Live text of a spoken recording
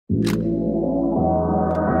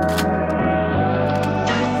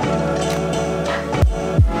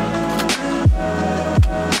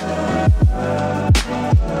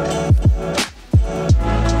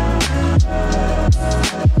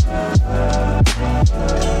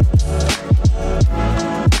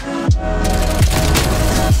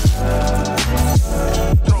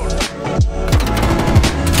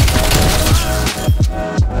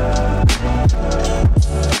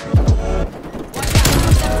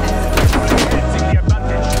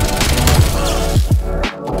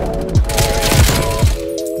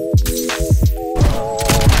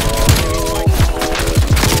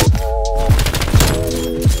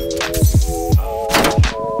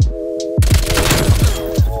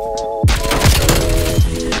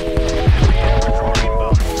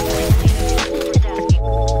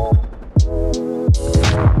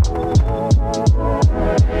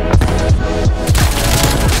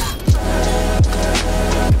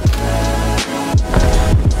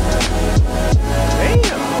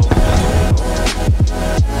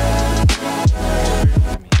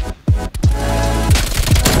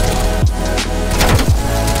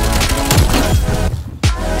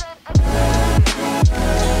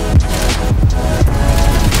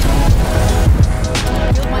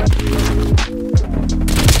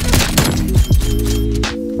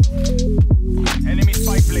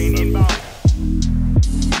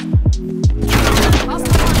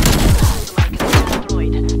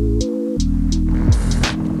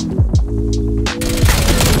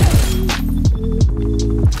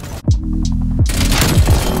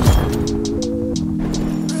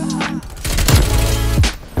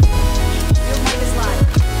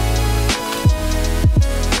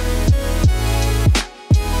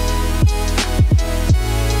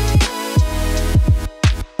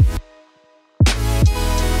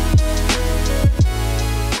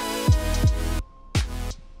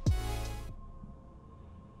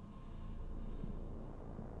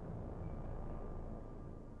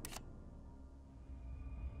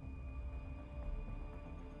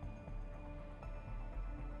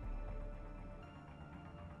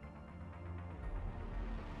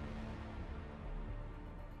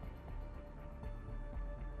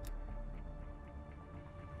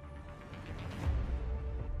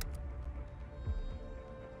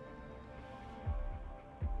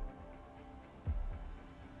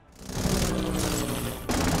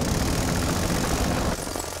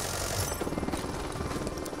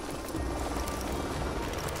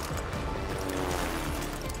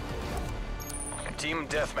Team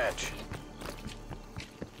deathmatch.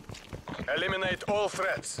 Eliminate all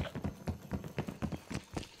threats.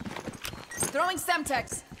 Throwing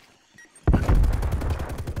Semtex.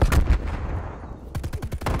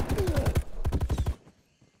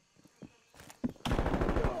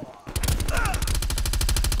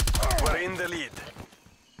 We're in the lead.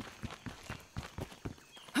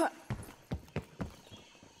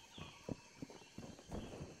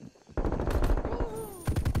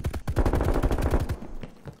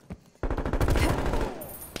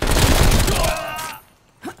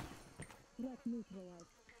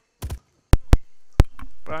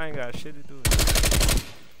 Bro, I ain't got shit to do.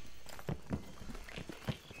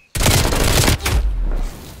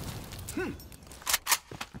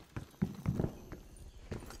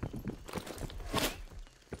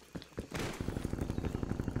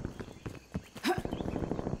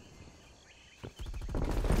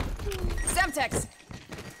 Semtex.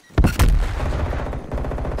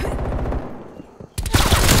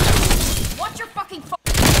 Watch your fucking phone.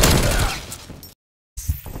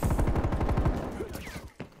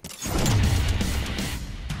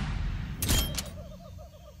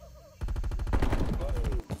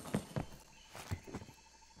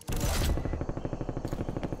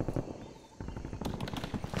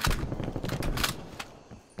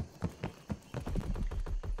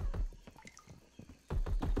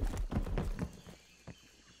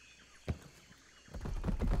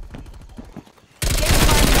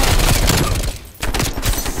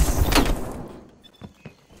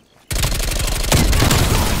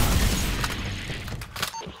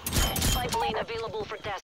 Available for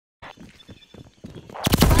test.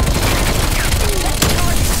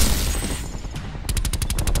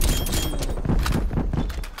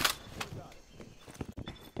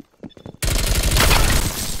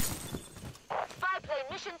 Five-plane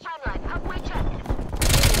mission timeline. Halfway check.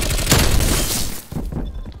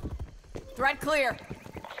 Threat clear.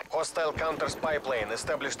 Hostile counter spy plane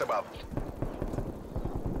established above.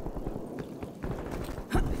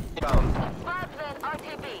 Bound. Five-plane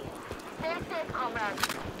RTB. Stay safe, comrades.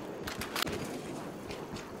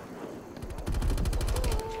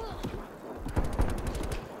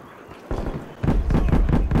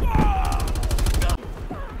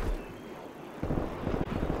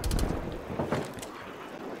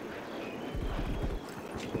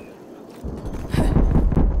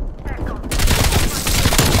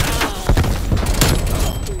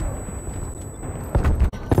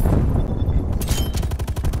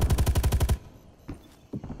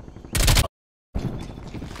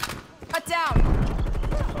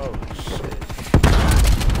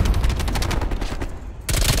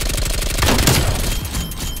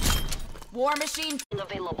 War machine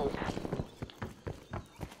available.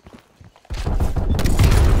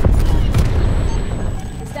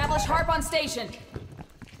 Establish harp on station.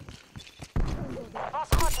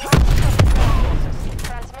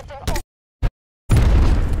 Transmitting.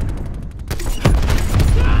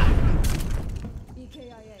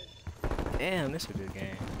 Damn, this is a good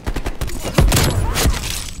game.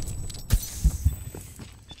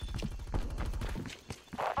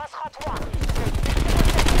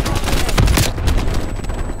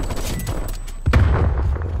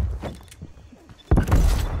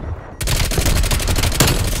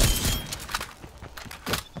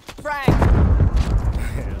 Frag.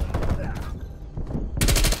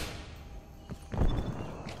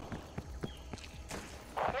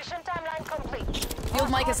 Mission timeline complete.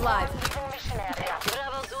 Field mic is live. Leaving mission area.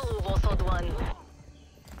 Bravo Zulu, Walt 1.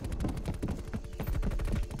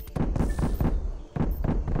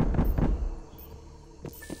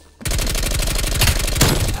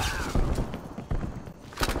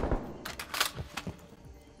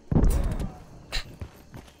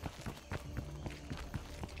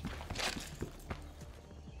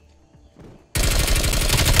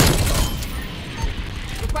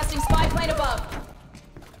 Requesting spy plane above.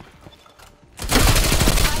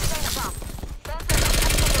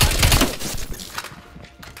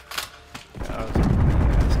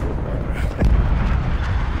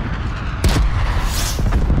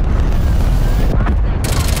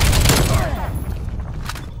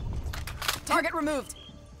 Target removed.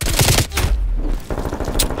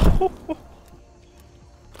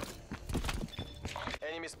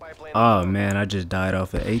 Enemy spy plane. Oh man, I just died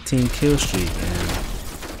off an 18 kill streak, man.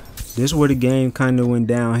 This is where the game kind of went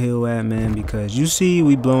downhill at, man, because you see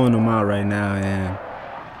we blowing them out right now, and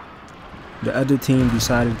the other team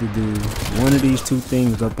decided to do one of these two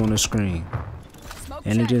things up on the screen, Smoke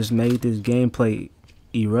and it check. just made this gameplay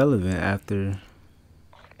irrelevant after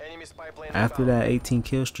Enemy spy plane. that 18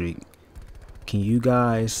 kill streak. Can you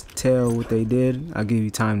guys tell what they did? I'll give you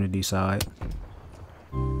time to decide.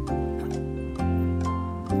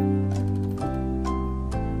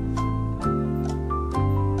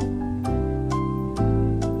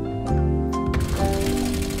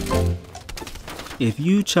 If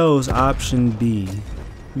you chose option B,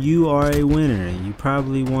 you are a winner. You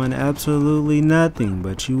probably won absolutely nothing,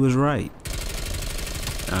 but you was right.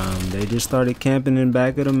 They just started camping in the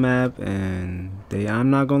back of the map, and I'm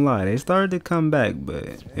not gonna lie, they started to come back, but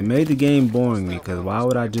it made the game boring because why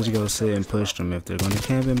would I just go sit and push them if they're gonna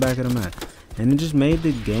camp in the back of the map? And it just made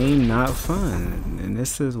the game not fun, and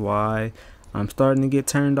this is why I'm starting to get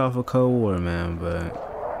turned off of Cold War, man. But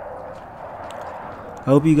I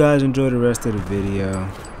hope you guys enjoy the rest of the video.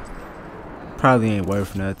 Probably ain't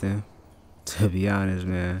worth nothing, to be honest,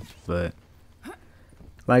 man, but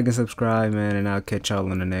like and subscribe, man, and I'll catch y'all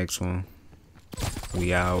on the next one.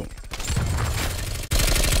 We out.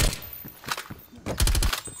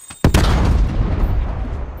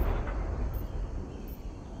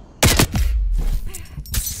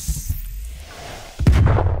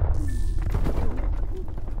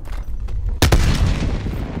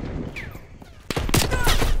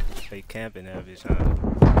 They camping every time.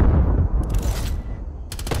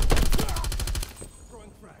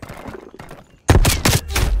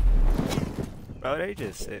 Bro, they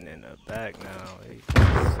just sitting in the back now. They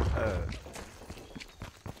just,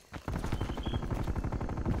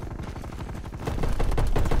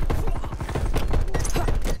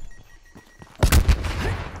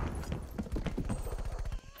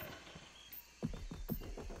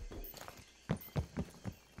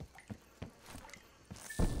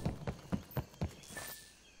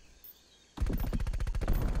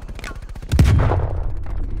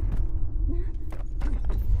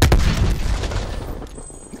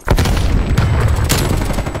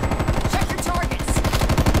 Check your targets.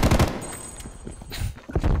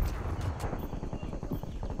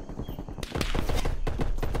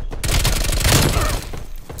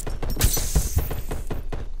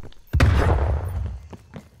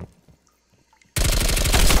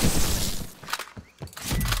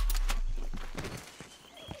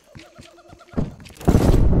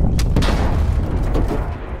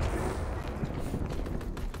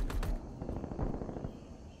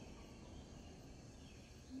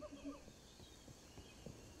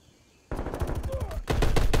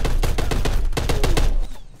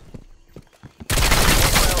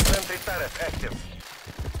 Hostile sentry turret active.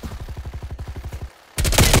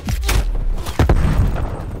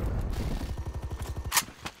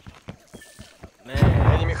 man,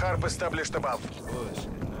 Enemy harp established above.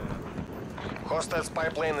 bullshit, man. Hostile spy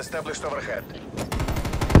plane established overhead.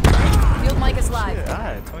 Field mic is live. Shit, I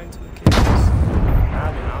had 22 kills. Now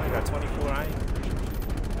vibing. I only got 24. I ain't.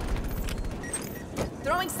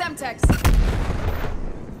 Throwing Semtex.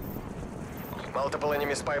 Multiple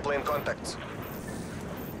enemy spy plane contacts.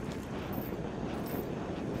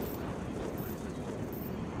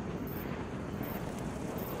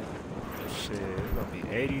 Shit, it's gonna be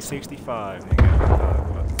 80-65, nigga.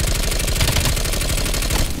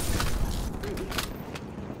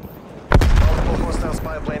 Multiple hostile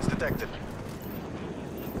spy planes detected.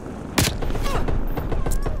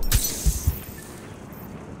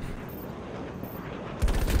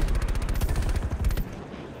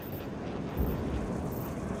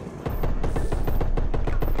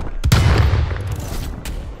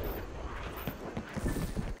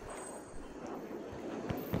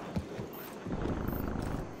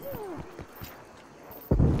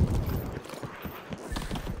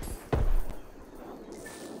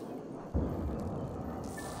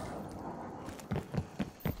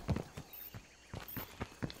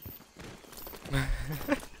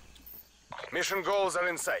 Mission goals are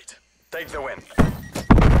in sight. Take the win.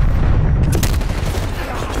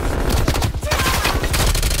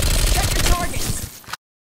 Check your targets.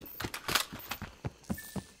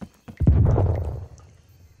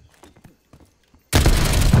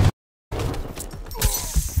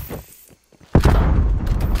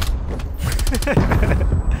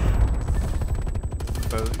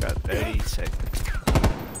 Bro, we got 30 seconds.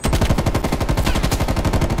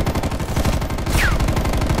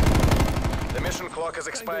 The mission clock is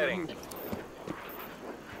expiring.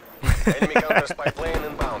 Enemy counter spy plane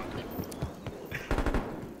inbound.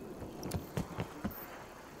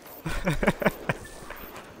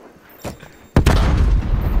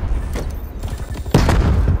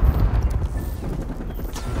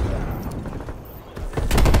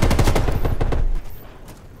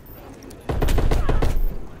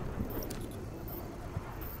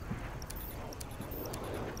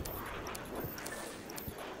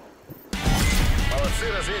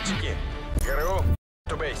 Молодцы, разведчики. ГРУ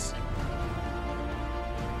to base.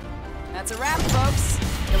 That's a wrap, folks.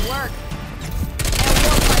 Good work. And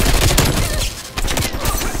Walt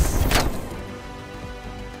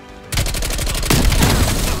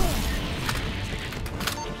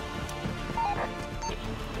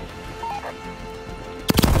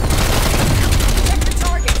check your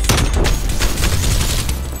targets.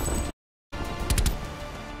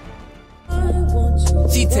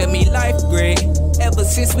 She tell me life great, ever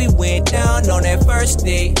since we went down on that first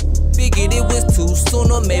date. Figured it was too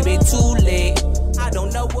soon or maybe too late. I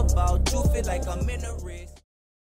don't know about you, feel like I'm in a race.